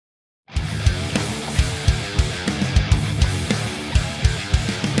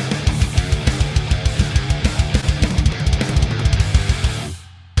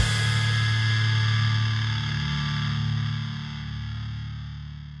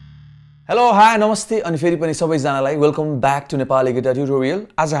Hello hi नमस्ते अनि फेरि पनि सबैजनालाई welcome back to Nepali guitar tutorial.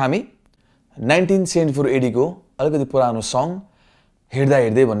 आज हामी 1974 AD को अलिकति पुरानो सङ हिड्दा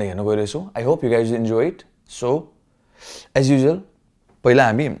हिड्दै भन्ने हेर्न गइरहेछौँ। I hope you guys enjoy it. So as usual पहिला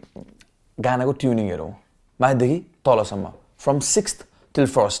हामी गानाको ट्युनिङ हेरौँ माथिदेखि तलसम्म from 6th till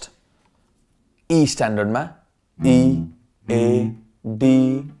 1st। E स्ट्यान्डर्डमा E A D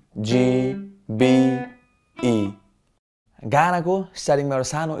G B E। गानाको स्टार्टिङमा एउटा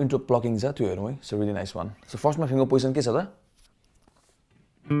सानो इन्ट्रो प्लकिङ छ, त्यो हेरौँ है। So really nice one. So फर्स्टमा फिङ्गर पोजिसन के छ त,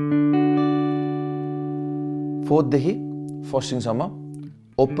 4th देखि 1st स्ट्रिङसम्म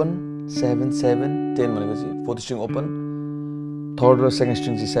ओपन 7 7 10 भनेपछि 4th स्ट्रिङ ओपन, 3rd र 2nd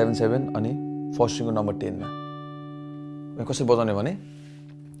स्ट्रिङ चाहिँ 7 7 अनि 1st स्ट्रिङको नम्बर 10 मा। कसरी बजाउने भने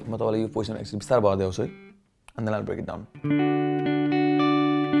म तपाईँलाई यो पोजिसन एकछिन बिस्तारै बजाउँदै आउँछु है, and then I will brake it down.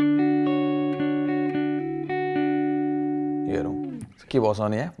 हेरौँ के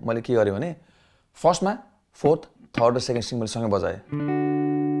बजाउने। यहाँ मैले के गरेँ भने फर्स्टमा 4th 3rd र 2nd स्ट्रिङ मैले सँगै बजाएँ,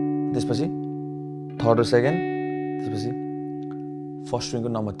 त्यसपछि 3rd र 2nd, त्यसपछि 1st स्ट्रिङको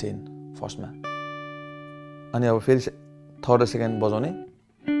नम्बर 10 फर्स्टमा, अनि अब फेरि 3rd र 2nd बजाउने,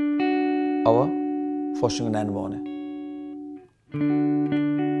 अब 1st स्ट्रिङको 9 बजाउने,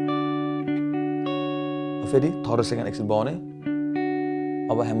 फेरि 3rd र 2nd एकछिन बजाउने,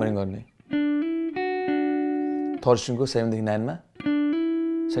 अब ह्यामरिङ गर्ने 3rd स्ट्रिङको 7 देखि 9 मा,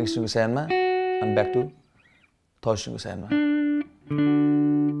 2nd स्ट्रिङको 7 मा, अनि ब्याक टु 3rd स्ट्रिङको 7 मा।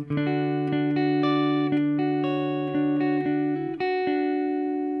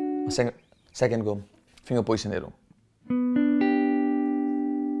 सेकेन्डको फिङ्गर पोजिसन हेरौँ।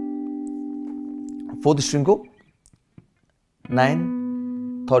 4th स्ट्रिङको 9,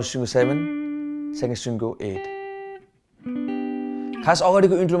 3rd स्ट्रिङको 7, 2nd स्ट्रिङको 8। खास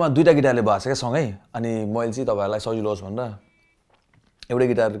अगाडिको इन्ट्रोमा दुईटा गिटारले बजाएको छ क्या सँगै, अनि मैले चाहिँ तपाईँहरूलाई सजिलो होस् भनेर एउटै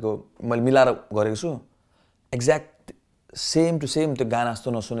गिटारको मैले मिलाएर गरेको छु। एक्ज्याक्ट सेम टु सेम त्यो गाना जस्तो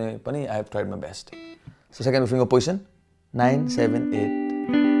नसुने पनि I have tried my best. So सेकेन्डको finger position 9 7 8।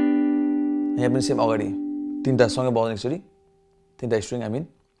 यहाँ पनि सेम अगाडि तिनवटा सँगै बजाउने एकचोटि, तिनवटा string I mean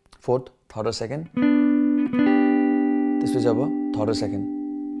 4th 3rd र 2nd, त्यसपछि अब 3rd र 2nd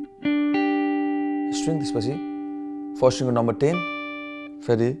स्ट्रिङ, त्यसपछि 1st स्ट्रिङको नम्बर 10,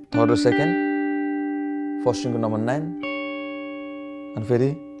 फेरि 3rd र 2nd, 1st स्ट्रिङको नम्बर 9, अनि फेरि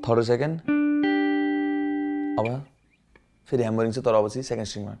 3rd र 2nd, अब फेरि ह्यामरिङ छ तर अब चाहिँ 2nd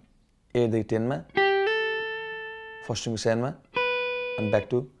स्ट्रिङमा 8 देखि 10 मा, 1st स्ट्रिङको 7 मा, अनि ब्याक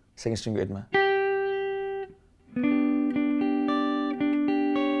टु 2nd स्ट्रिङको 8 मा।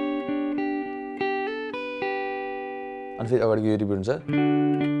 अनि फेरि अगाडिको यो रिपिट हुन्छ।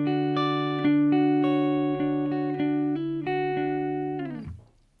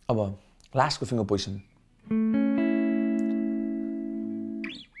 अब लास्टको फिङ्गर पोजिसन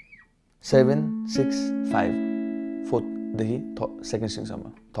 7 6 5, 4th देखि 2nd स्ट्रिङसम्म,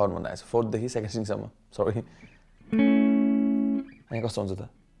 3rd भन्दा आएछ, 4th देखि 2nd स्ट्रिङसम्म, सरी। यहाँ कस्तो हुन्छ त,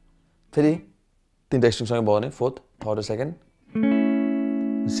 फेरि तिनवटा स्ट्रिङसँगै बजाउने 4th 3rd र 2nd,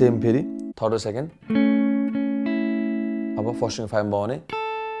 सेम फेरि 3rd र 2nd, अब 1st स्ट्रिङ 5 बजाउने,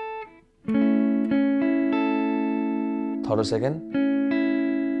 3rd र 2nd,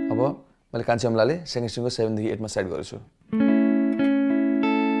 अब मैले कान्छी अम्लाले 2nd स्ट्रिङको 7 देखि 8 मा सेट गरेछु।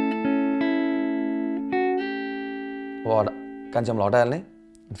 अब कान्छी अम्ला हटाइहाल्ने,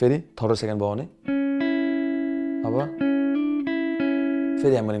 फेरि 3rd र 2nd बजाउने, अब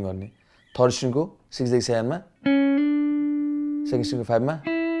फेरि ह्यामरिङ गर्ने 3rd स्ट्रिङको 6 देखि 7 मा, 2nd स्ट्रिङको 5 मा,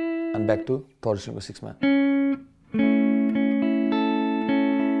 अनि ब्याक टु 3rd स्ट्रिङको 6 मा।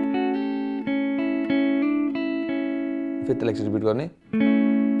 फेरि त्यसलाई एकचोटि रिपिट गर्ने।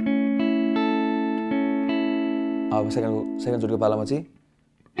 अब सेकेन्ड चोटिको पालामा चाहिँ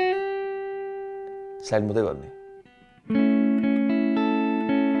स्लाइड मात्रै गर्ने।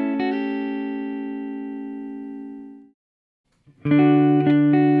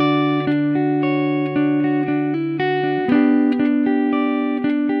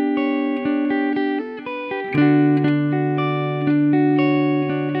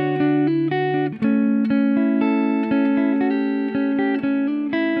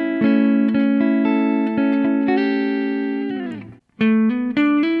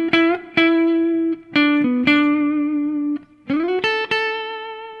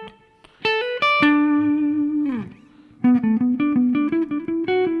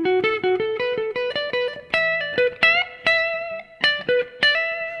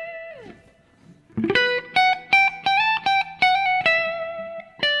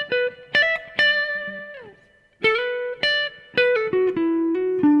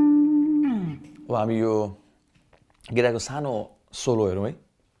 अब हामी यो गिटारको सानो सोलो हेरौँ है,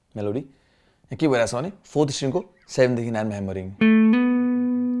 मेलोडी। के भइरहेछ भने फोर्थ स्ट्रिङको 7 देखि 9 मा ह्यामरिङ,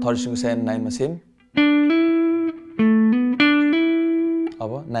 थर्ड स्ट्रिङको 7 9 मा सेम,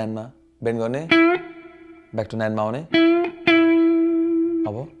 अब 9 मा बेन्ड गर्ने, ब्याक टु 9 मा आउने,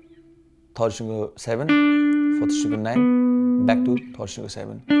 अब third स्ट्रिङको 7, fourth स्ट्रिङको 9, back to third स्ट्रिङको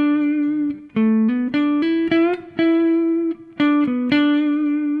 7,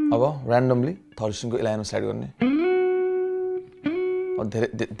 अब ऱ्यान्डमली थर्ड स्ट्रिङको 11 मा स्लाइड गर्ने।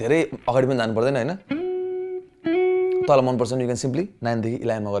 धेरै अगाडि पनि जानु पर्दैन हैन, तल मन पर्छ भने यु क्यान सिम्पली 9 देखि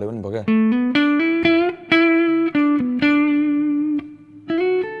 11 मा गरे पनि भयो क्या।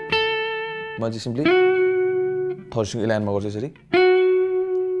 म चाहिँ सिम्पली थर्ड स्ट्रिङ 11 मा गर्छु यसरी,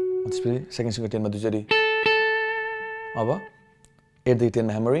 त्यसपछि सेकेन्ड स्ट्रिङको 10 मा दुईचोटि, अब 8 देखि 10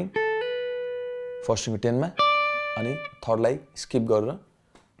 मा ह्यामरिङ, फर्स्ट स्ट्रिङको 10 मा, अनि थर्डलाई स्किप गरेर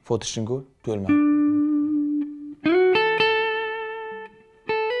फोर्थ स्ट्रिङको 12 मा।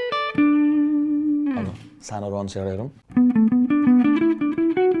 अब सानो रन सेट हेरौँ।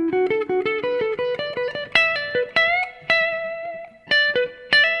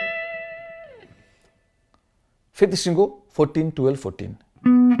 फिफ्थ स्ट्रिङको 14 12 14,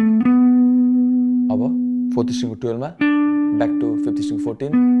 अब फोर्थ स्ट्रिङको 12 मा, ब्याक टु फिफ्थ स्ट्रिङ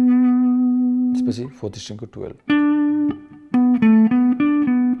 14, त्यसपछि फोर्थ स्ट्रिङको 12,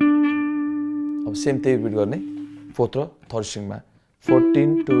 अब सेम त्यही रिपिट गर्ने फोर्थ र थर्ड स्ट्रिङमा, 14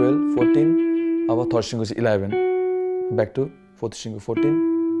 12 14, अब थर्ड स्ट्रिङको चाहिँ 11, ब्याक टु फोर्थ स्ट्रिङको 14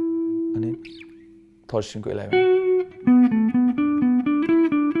 अनि थर्ड स्ट्रिङको 11,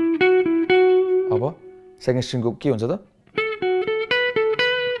 अब सेकेन्ड स्ट्रिङको के हुन्छ त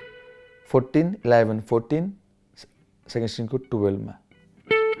 14 11 14, सेकेन्ड स्ट्रिङको 12 मा,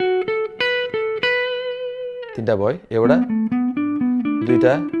 तीनटा भयो, एउटा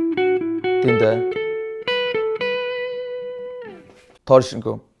दुईटा तीनटा, थर्ड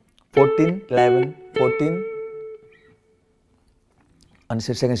स्ट्रिङको 14 11 14, अनि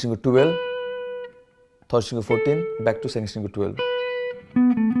second स्ट्रिङको 12, third स्ट्रिङको 14, back to second स्ट्रिङको 12,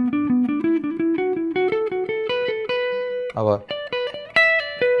 अब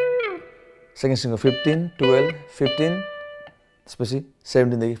सेकेन्ड स्ट्रिङको 15 12 15, त्यसपछि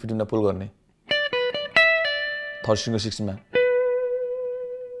 17 देखि 15 मा पुल गर्ने, थर्ड स्ट्रिङको 16 मा,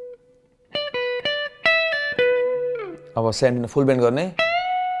 अब 17 फुल बेन्ड गर्ने,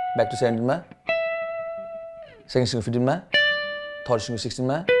 ब्याक टु 17 मा, सेकेन्ड स्ट्रिङको 15 मा, थर्ड स्ट्रिङको 16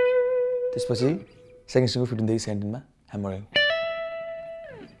 मा, त्यसपछि सेकेन्ड स्ट्रिङको 15 देखि 17 मा ह्यामरिङ।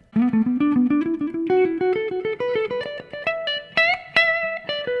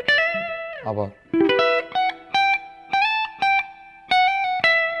 अब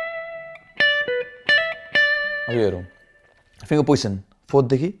हेरौँ फिङ्गर पोजिसन फोर्थ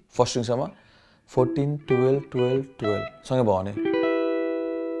देखि फर्स्ट स्ट्रिङसम्म 14 12 12 12 सँगै भयो भने,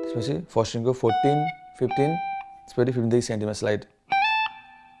 त्यसपछि फर्स्ट स्ट्रिङको 14 15, त्यसपछि 15 देखि 17 मा स्लाइड,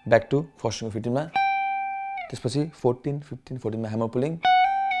 ब्याक टु फर्स्ट स्ट्रिङको 15 मा, त्यसपछि 14 15 14 मा ह्यामर पुलिङ,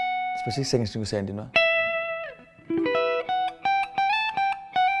 त्यसपछि सेकेन्ड स्ट्रिङको 17 मा।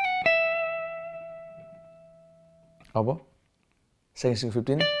 अब सेकेन्ड स्ट्रिङको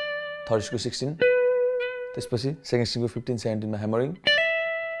 15, थर्ड स्ट्रिङको 16, त्यसपछि सेकेन्ड स्ट्रिङको 15 17 मा ह्यामरिङ,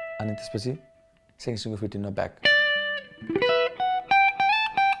 अनि त्यसपछि सेकेन्ड स्ट्रिङको 15 मा ब्याक।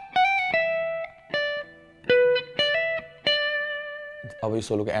 अब यो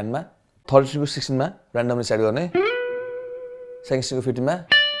सोलोको एन्डमा थर्ड स्ट्रिङको 16 मा ऱ्यान्डमली स्टार्ट गर्ने, सेकेन्ड स्ट्रिङको 15 मा,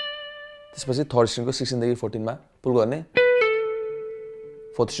 त्यसपछि थर्ड स्ट्रिङको 16 देखि 14 मा पुल गर्ने,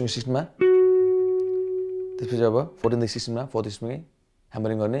 फोर्थ स्ट्रिङको 16 मा, त्यसपछि अब 14 देखि 16 मा फोर्थ स्ट्रिङमै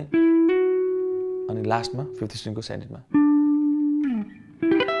ह्यामरिङ गर्ने, अनि लास्टमा फिफ्थ स्ट्रिङको 17 मा।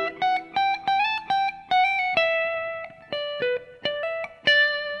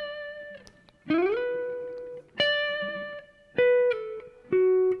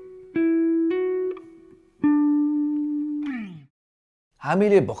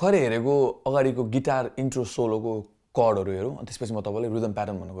 हामीले भर्खरै हेरेको अगाडिको गिटार इन्ट्रो सोलोको कर्डहरू हेरौँ, अनि त्यसपछि म तपाईँलाई रिदम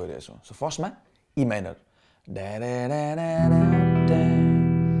प्याटर्न भन्न गइरहेको छु। सो फर्स्टमा ई माइनर,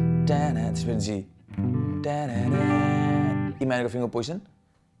 त्यसपछि जी, ई माइनरको फिङ्गर पोजिसन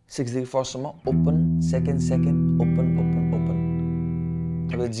 6 देखि फर्स्टसम्म open, second second open open open,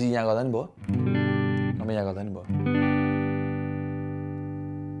 तपाईँ जी यहाँ गर्दा नि भयो, अब यहाँ गर्दा नि भयो।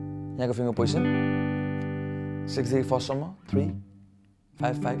 यहाँको फिङ्गर पोजिसन 6 देखि फर्स्टसम्म 3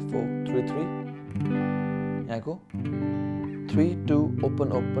 5 5 4 3 3, यहाँको 3 2 ओपन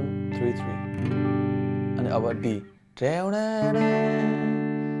ओपन 3 3, अनि अब डी,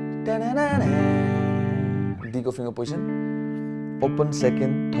 डी को finger position open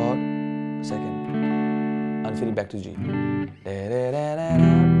second third second, अनि फेरि back two G,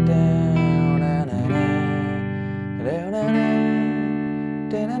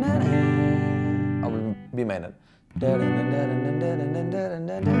 B minor.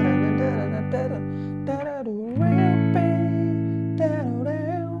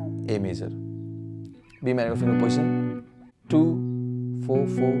 A major. B minor finger position 2 4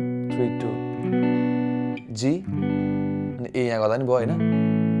 4 3 2. G and A यहाँ गर्दा नि भयो हैन.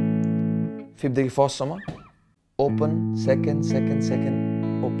 5th देखि 1st सम्म open second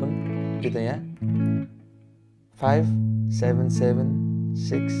open यो त यहाँ 5 7 7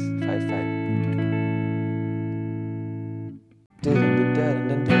 6 5 5.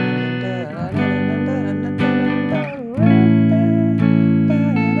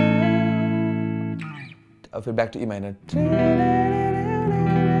 फिर back to E minor.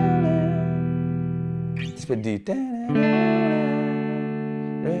 This bit D.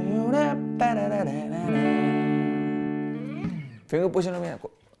 Finger position में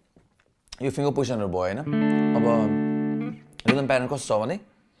यो finger position भयो हैन. अब rhythm pattern कस्तो छ भने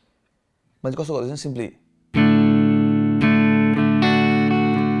मैले कस्तो गर्दैछु simply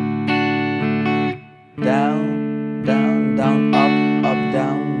down down down up up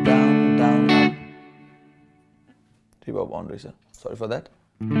down down down up. Reverb on रहेछ. Sorry for that.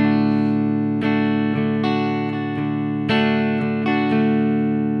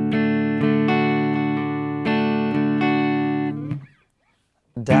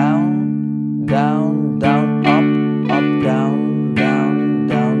 Down, down, down, up, up, down, down,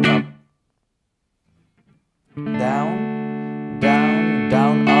 down, up. Down, down,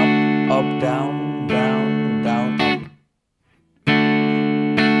 down, up, up, down, down, down, up.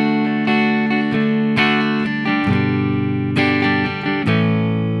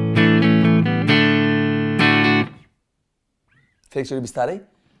 फेरि एकचोटि बिस्तारै.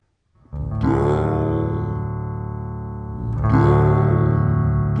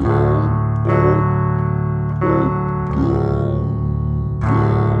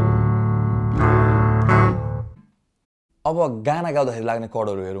 अब गाना गाउँदाखेरि लाग्ने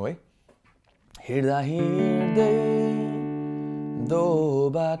कर्डहरू हेरौँ है. हिड्दा हिड्दै दो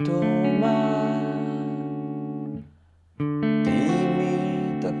बाटोमा तिमी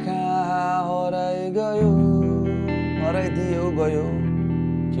त कहाँ हराइदियो गयो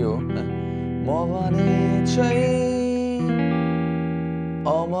के हो म भने चाहिँ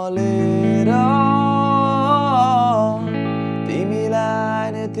अमलेर तिमीलाई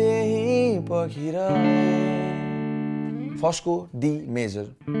नै त्यही पर्खिरहे. फर्स्ट को D major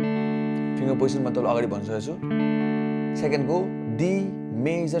finger position मतलब अगाडि भनिसकेको छु. सेकेन्ड को D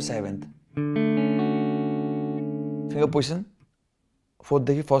major 7th finger position 4th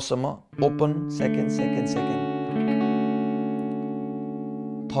देखि 1st सम्म open second.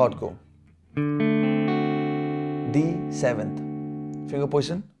 थर्ड को D 7th finger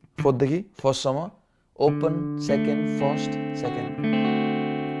position 4th देखि 1st सम्म open second 1st second.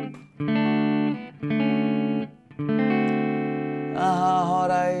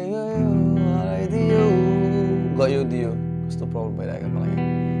 हराइदियो गयो दियो कस्तो प्रब्लम भइरहेको मलाई.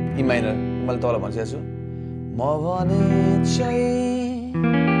 E minor मैले तल भनिसकेको छु. म भने चाहिँ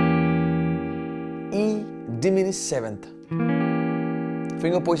E diminished 7th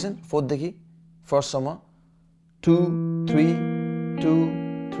finger position 4th देखि 1st सम्म 2 3 2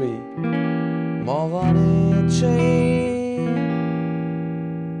 3. म भने चाहिँ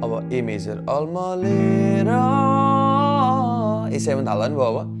अब A major अल्मलेर A7 हाल्दा नि भयो.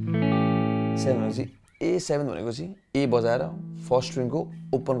 अब 7 भनेपछि A7 भनेको चाहिँ A बजाएर फर्स्ट स्ट्रिङको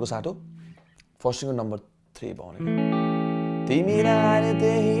ओपनको साटो फर्स्ट स्ट्रिङको नम्बर 3 भयो भने तिमीलाई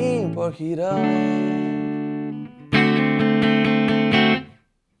त्यही पर्खिरहे.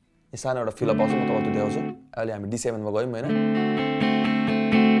 यो सानो एउटा फिलअप आउँछ म तपाईँलाई त्यो देखाउँछु. अहिले हामी D7 मा गयौँ हैन.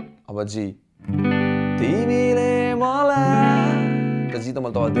 अब G तिमीले मलाई त G त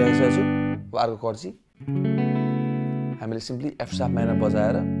मैले तपाईँलाई देखाइसकेको छु. अब अर्को कर्ड चाहिँ हामीले सिम्पली F sharp minor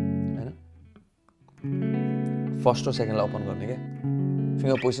बजाएर हैन फर्स्ट र सेकेन्डलाई ओपन गर्ने के.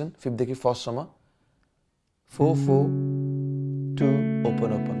 फिnger position 5th देखि 1st सम्म 4 4 2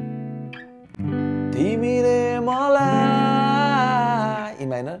 open तिमीले मलाई E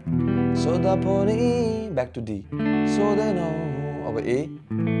minor सोधा पनि back to D सोधेनौ. अब A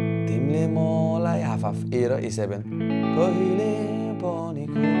तिमीले मलाई half A र A7 कहिले पनि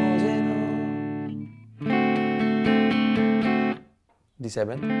खोजेनौ. D7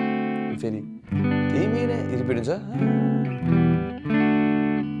 फेरि तिमीले रिपिट हुन्छ.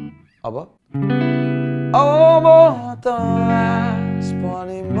 अब त आस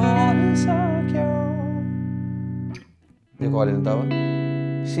पनि मरिसक्यो. यो करेन त अब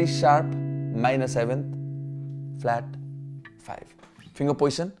C sharp minor 7th flat 5 finger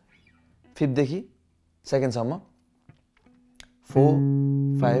position 5th देखि 2nd सम्म 4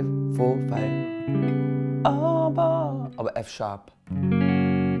 5 4 5. अब F sharp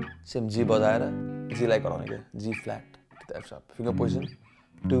सेम G बजाएर G लाई कराउने के G flat to the F sharp finger position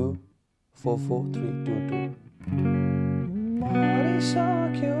 2 4 4 3 2 2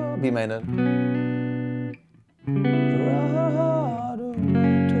 B minor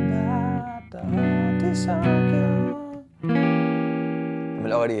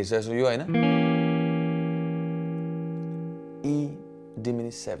हामीले अगाडि हेर्छौँ यो हैन E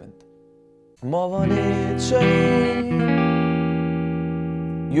diminished 7th म भने चाहिँ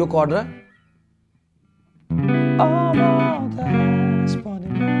यो कर्ड र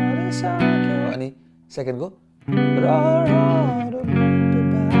अनि सेकेन्ड को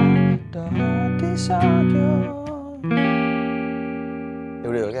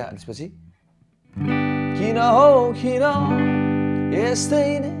एउटै हो क्या त्यसपछि किन हो किन यस्तै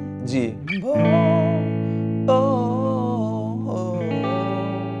नै जी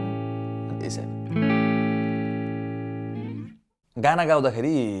गाना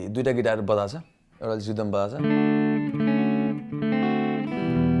गाउँदाखेरि दुईटा गिटार बजाछ एउटाले रिदम बजाछ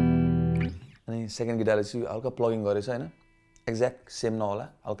अनि सेकेन्ड गिटारले चाहिँ हल्का प्लगिङ गरेछ हैन एक्ज्याक्ट सेम नहोला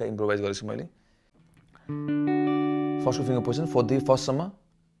हल्का इम्प्रोभाइज गरेछु मैले फर्स्टको फिnger पोजिसन फोर्थ देखि फर्स्ट सम्म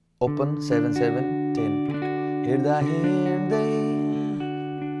open 7 7 10 हिड्दा हिड्दै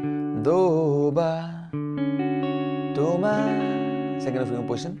दोबा तोमा second फिnger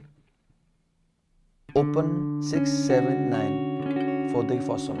position open 6 7 9 fourth देखि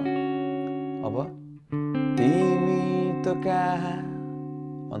फर्स्ट सम्म अब तिमी त कहाँ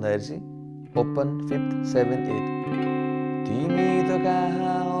भन्दाखेरि चाहिँ ओपन 5th 7 8 तिमी त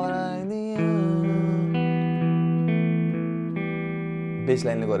कहाँ हराइदियो बेस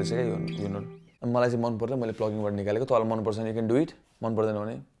लाइनले गरेछ क्या यो नोट मलाई चाहिँ मन पर्दैन मैले प्लगिङबाट निकालेको तल मन पर्छ भने यु क्यान डु इट मन पर्दैन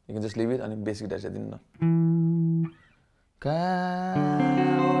भने you can just leave it अनि बेस गिटार चाहिँ दिनु न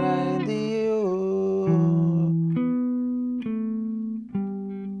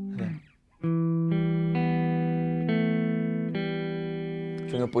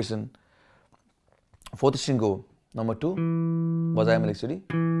finger position fourth string go number 2 बजाए मैले एकचोटी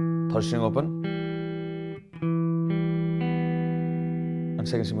third string open and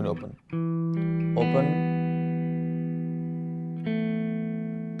second string open open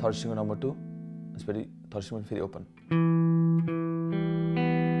third string number 2 यसपछि third string फेरि open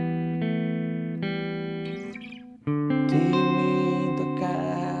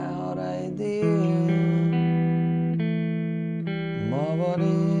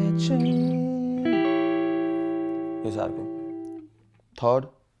third,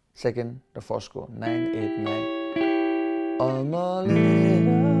 second, the first go 9 8 9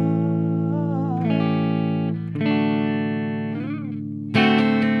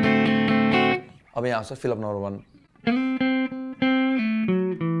 अब यहाँ आउँछ fill up number 1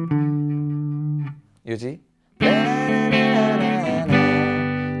 यो चाहिँ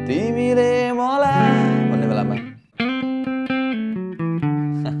तिमीले मलाई भन्ने बेलामा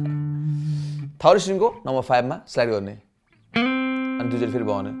थर्ड स्ट्रिङ को नम्बर 5 मा स्लाइड गर्ने अनि दुईचोटि फेरि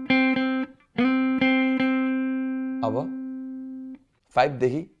बगाउने अब 5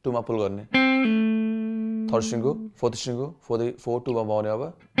 देखि 2 मा पुल गर्ने थर्ड स्ट्रिङ को फोर्थ स्ट्रिङ को 4 2 मा बगाउने अब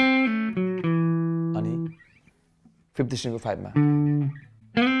अनि फिफ्थ स्ट्रिङ को 5 मा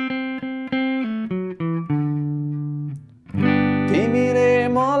तिमीले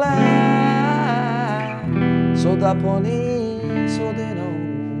मलाई सोधा पनि सोधेनौ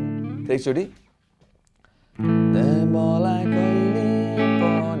फेरि एकचोटि मलाई कहिले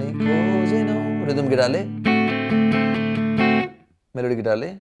पनि खोजेनौ रिदम गिटारले मेलोडी गिटारले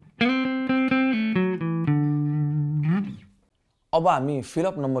अब हामी फिल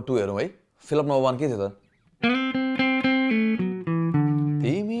अप नम्बर 2 हेरौँ है फिल अप नम्बर 1 के थियो त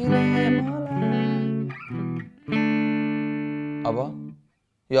तिमीले मलाई अब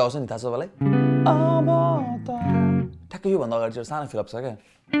यो आउँछ नि थाहा छ मलाई अब त ठ्याक्कै यो भन्दा अगाडि चाहिँ सानो फिल अप छ क्या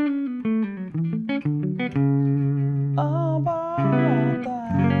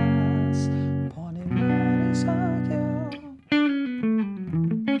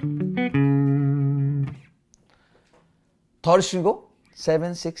थर्ड स्ट्रिङ को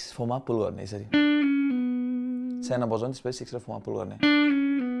 7 6 4 मा पुल गर्ने यसरी सानो बजाउने त्यसपछि 6 र 4 मा पुल गर्ने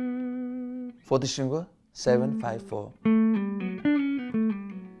फोर्थ स्ट्रिङ को 7 5 4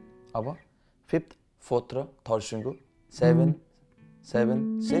 अब फिफ्थ फोर्थ र थर्ड स्ट्रिङ को 7 7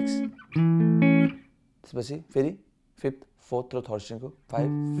 6 त्यसपछि फेरि फिफ्थ फोर्थ र थर्ड स्ट्रिङ को 5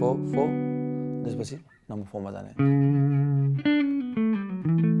 4 4 त्यसपछि नम्बर 4 मा जाने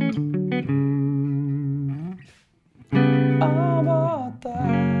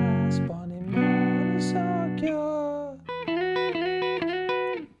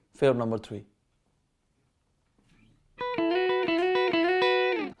Fill up number 3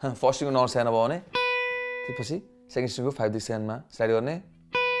 first स्ट्रिङको not सानो भयो भने त्यसपछि सेकेन्ड स्ट्रिङको 5 देखि 7 मा स्लाइड गर्ने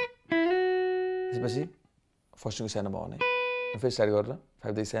त्यसपछि फर्स्ट स्ट्रिङको सानो भयो भने फेरि स्लाइड गरेर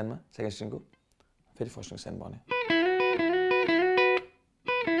 5 देखि 7 मा सेकेन्ड स्ट्रिङको फेरि फर्स्ट स्ट्रिङको सानो भयो भने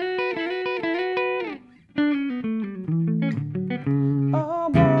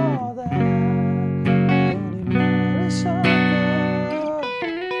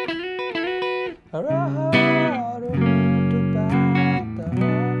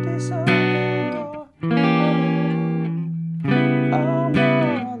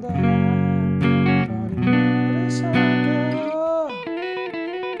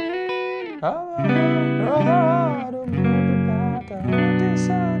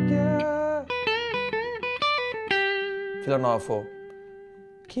Filler number 4.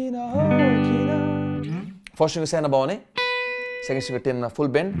 First string को सानो भयो भने second string को 10 मा full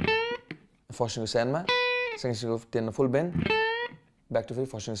bend, first string को सानो मा second string को 10 मा full bend, back to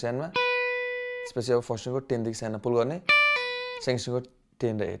first string को सानो मा त्यसपछि अब first string को 10 देखि सानो pull गर्ने, second string को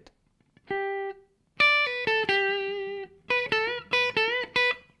 10 र 8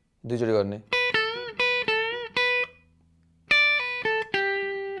 दुई जोडी गर्ने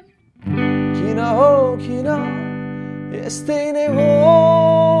किन यस्तै नै हो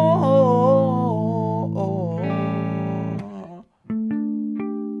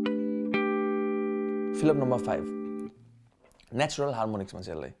फिलअप नम्बर 5 नेचुरल हार्मोनिक्स भन्छ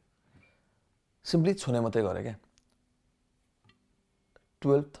यसलाई सिम्पली छुने मात्रै गरे क्या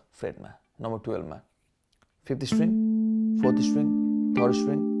 12th फ्रेटमा नम्बर 12 मा 5th string 4th string 3rd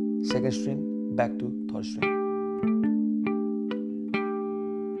string 2nd string back to 3rd string.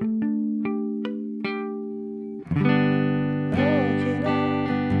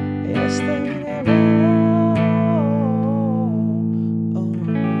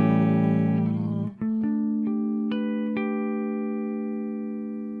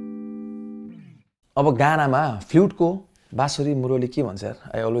 अब गानामा फ्लुट को बाँसुरी मुरली के भन्छ यार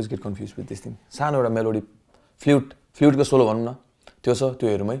I always get confuse with this thing सानो एउटा मेलोडी फ्लुट को सोलो भनौँ न त्यो छ त्यो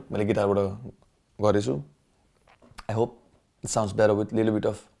हेरौँ है मैले गिटारबाट गरेछु I hope it sounds better with little beet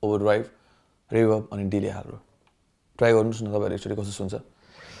of over drive रिभर्ब अनि डिले हालेर ट्राई गर्नुहोस् न तपाईँहरू एकचोटि कस्तो सुन्छ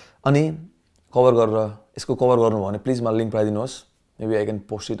अनि कभर गरेर यसको कभर गर्नु भयो भने प्लिज मलाई लिङ्क पठाइदिनुहोस् maybe I can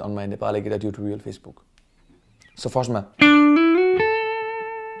post it on my Nepali guitar tutorial Facebook so फर्स्टमा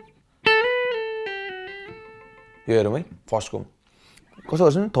यो हेरौँ है फर्स्टको कस्तो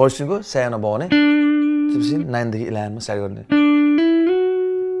गर्छु नि 3rd स्ट्रिङको सानो भयो भने त्यसपछि 9 देखि 11 मा स्टार्ट गर्ने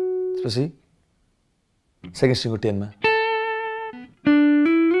त्यसपछि 2nd स्ट्रिङको 10 मा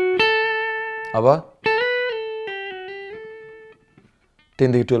अब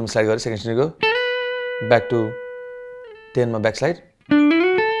 10 देखि 12 मा स्लाइड गरे 2nd स्ट्रिङको ब्याक टु 10 मा ब्याक स्लाइड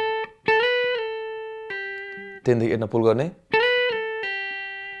 10 देखि 8 मा पुल गर्ने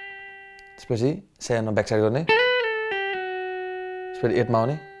त्यसपछि 7 मा ब्याक साइड गर्ने त्यसपछि 8 मा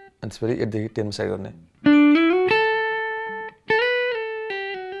आउने अनि त्यसपछि 8 देखि 10 मा स्लाइड गर्ने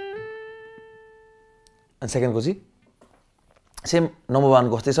अनि सेकेन्डको चाहिँ सेम नम्बर 1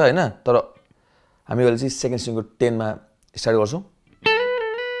 को जस्तै छ हैन तर हामी अहिले चाहिँ 2nd स्ट्रिङको 10 मा स्टार्ट गर्छौं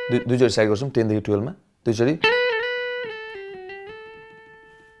दुई जोडी स्टार्ट गर्छौं 10 देखि 12 मा दुई जोडी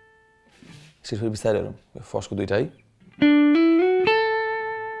सिर्फ बिस्तारै हेरौँ फर्स्टको दुईटा है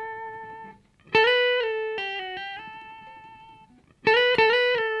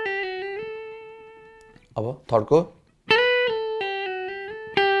अब थर्डको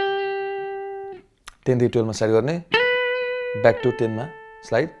 10 देखि 12 मा स्टार्ट गर्ने ब्याक टु 10 मा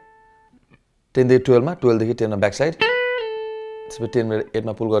स्लाइड 10 देखि 12 मा 12 देखि 10 मा ब्याक साइड त्यसपछि 10 मा 8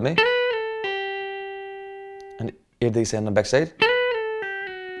 मा पुल गर्ने अनि 8 देखि 7 मा ब्याक साइड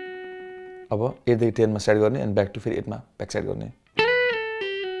अब 8 देखि 10 मा स्टार्ट गर्ने अनि ब्याक टु फेरि 8 मा ब्याक साइड गर्ने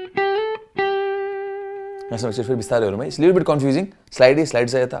यसमा चाहिँ फेरि बिस्तारै हेरौँ है it's little beet confusing slide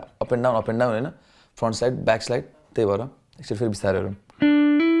छ यता अप एन्ड डाउन हैन फ्रन्ट साइड ब्याक साइड त्यही भएर एकचोटि फेरि बिस्तारै हेरौँ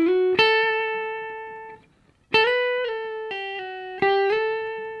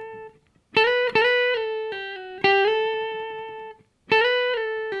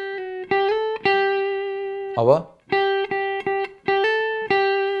अब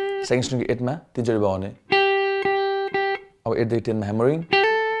 2nd स्ट्रिङको 8 मा 3 जोडी भयो भने अब 8 देखि 10 मा ह्यामरिङ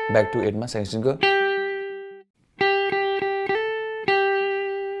ब्याक टु 8 मा 2nd स्ट्रिङको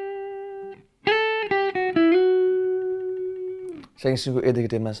 2nd स्ट्रिङको 8 देखि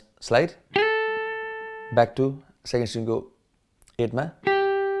 10 मा स्लाइड ब्याक टु 2nd स्ट्रिङको 8 मा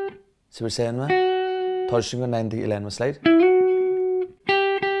 7 मा 3rd स्ट्रिङको 9 देखि 11 मा स्लाइड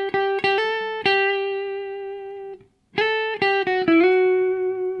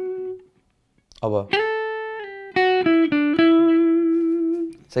अब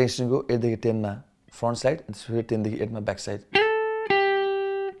सेकेन्ड स्ट्रिङको 8 देखि 10 मा फ्रन्ट साइड अनि त्यसपछि 10 देखि 8 मा ब्याक साइड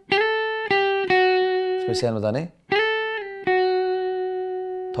त्यसपछि साइडमा जाने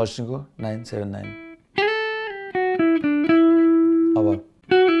थर्ड स्ट्रिङको 9 7 9 अब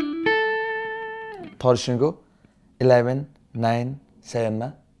थर्ड स्ट्रिङको 11 9 7 मा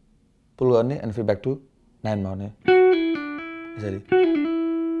पुल गर्ने अनि फेरि ब्याक टु 9 मा आउने यसरी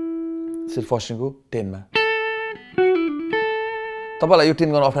सिर्फ फर्स्ट स्ट्रिङको 10 मा तपाईलाई यो 10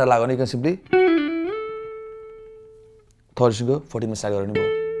 गर्न अप्ठ्यारो लाग्यो भने सिम्पली थर्ड स्ट्रिङको 14 मा स्टार्ट गर्ने भयो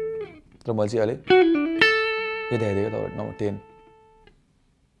तर मैले चाहिँ अहिले यो देखाइदिएको तपाईँ नम्बर 10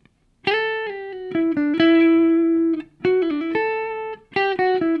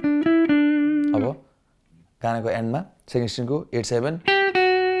 अब गानाको एन्डमा सेकेन्ड स्ट्रिङको 8 7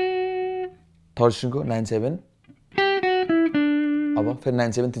 थर्ड स्ट्रिङको 9 7 अब फेरि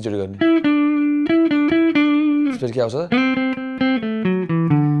 9 7 तीनचोटि गर्ने त्यसपछि के आउँछ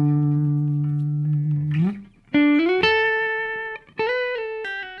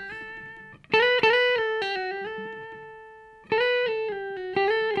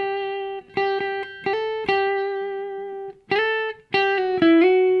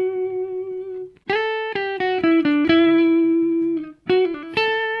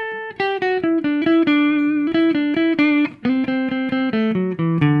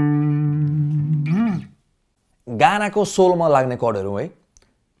गानाको सोलमा लाग्ने कर्डहरू है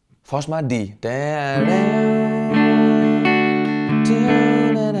फर्स्टमा डी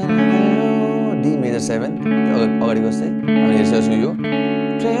डी मेजर 7 अगाडिको जस्तै हामी हेर्छौँ यो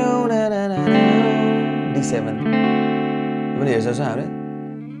डी 7 पनि हेर्छौँ हामीले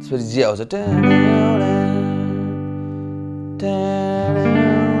त्यसपछि जी आउँछ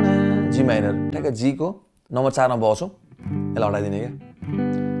जी माइनर ठ्याक्क जी को नम्बर 4 मा बस्छौँ यसलाई हटाइदिने क्या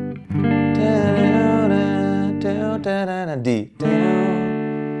D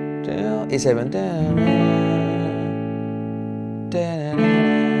A7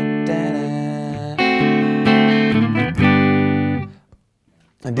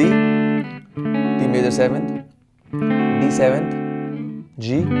 D major 7th D 7th G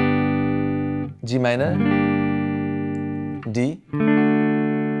G minor D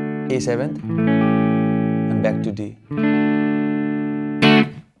A7th and back to D.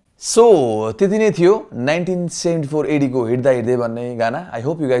 So, त्यति नै थियो 1974-80 को हिड्दा हिड्दै भन्ने गाना. I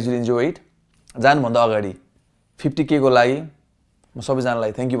hope you guys will enjoy it. जानुभन्दा अगाडि 50K को लागि म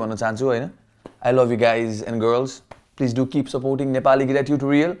सबैजनालाई थ्यांक यू भन्न चाहन्छु हैन. I love you guys and girls. Please do keep supporting Nepali guitar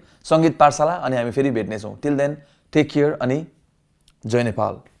tutorial, संगीत पाठशाला अनि हामी फेरि भेट्ने छौं. Till then, take care अनि जय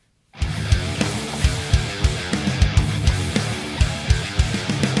नेपाल.